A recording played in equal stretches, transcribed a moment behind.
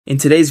In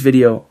today's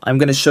video, I'm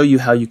going to show you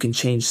how you can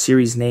change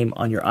Siri's name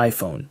on your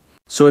iPhone.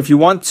 So if you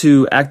want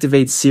to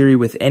activate Siri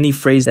with any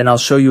phrase, then I'll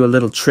show you a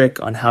little trick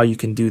on how you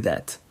can do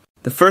that.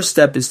 The first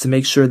step is to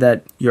make sure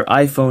that your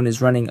iPhone is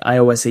running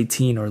iOS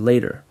 18 or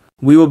later.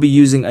 We will be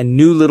using a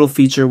new little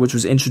feature which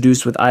was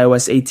introduced with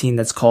iOS 18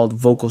 that's called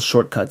vocal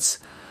shortcuts.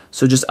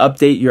 So just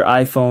update your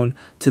iPhone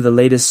to the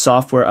latest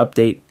software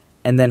update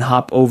and then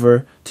hop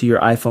over to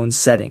your iPhone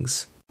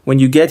settings. When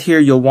you get here,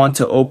 you'll want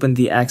to open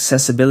the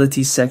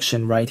accessibility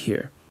section right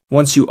here.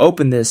 Once you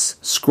open this,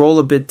 scroll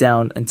a bit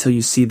down until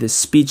you see this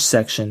speech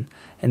section,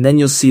 and then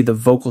you'll see the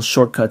vocal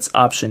shortcuts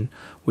option,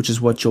 which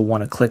is what you'll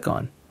want to click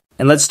on.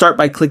 And let's start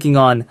by clicking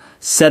on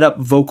Set up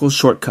vocal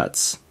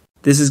shortcuts.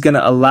 This is going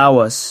to allow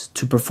us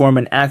to perform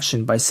an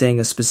action by saying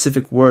a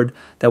specific word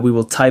that we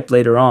will type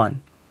later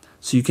on.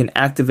 So you can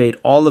activate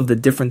all of the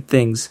different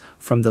things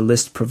from the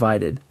list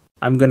provided.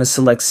 I'm going to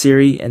select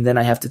Siri, and then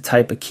I have to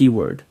type a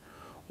keyword,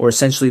 or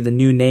essentially the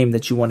new name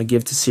that you want to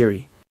give to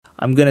Siri.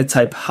 I'm going to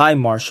type Hi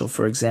Marshall,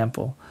 for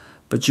example,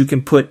 but you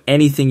can put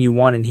anything you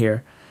want in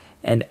here,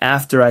 and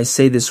after I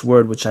say this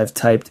word which I've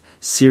typed,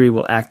 Siri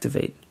will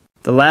activate.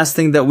 The last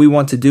thing that we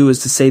want to do is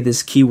to say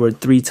this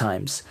keyword 3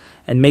 times,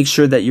 and make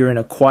sure that you're in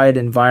a quiet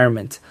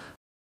environment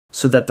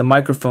so that the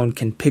microphone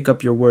can pick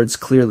up your words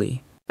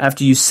clearly.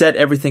 After you set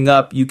everything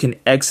up, you can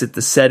exit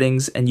the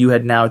settings and you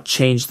had now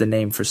changed the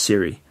name for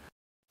Siri.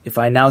 If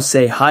I now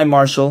say Hi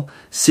Marshall,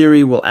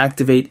 Siri will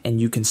activate and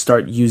you can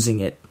start using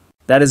it.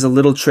 That is a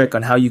little trick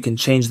on how you can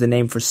change the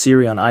name for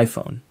Siri on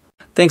iPhone.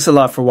 Thanks a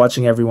lot for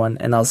watching, everyone,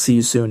 and I'll see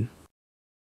you soon.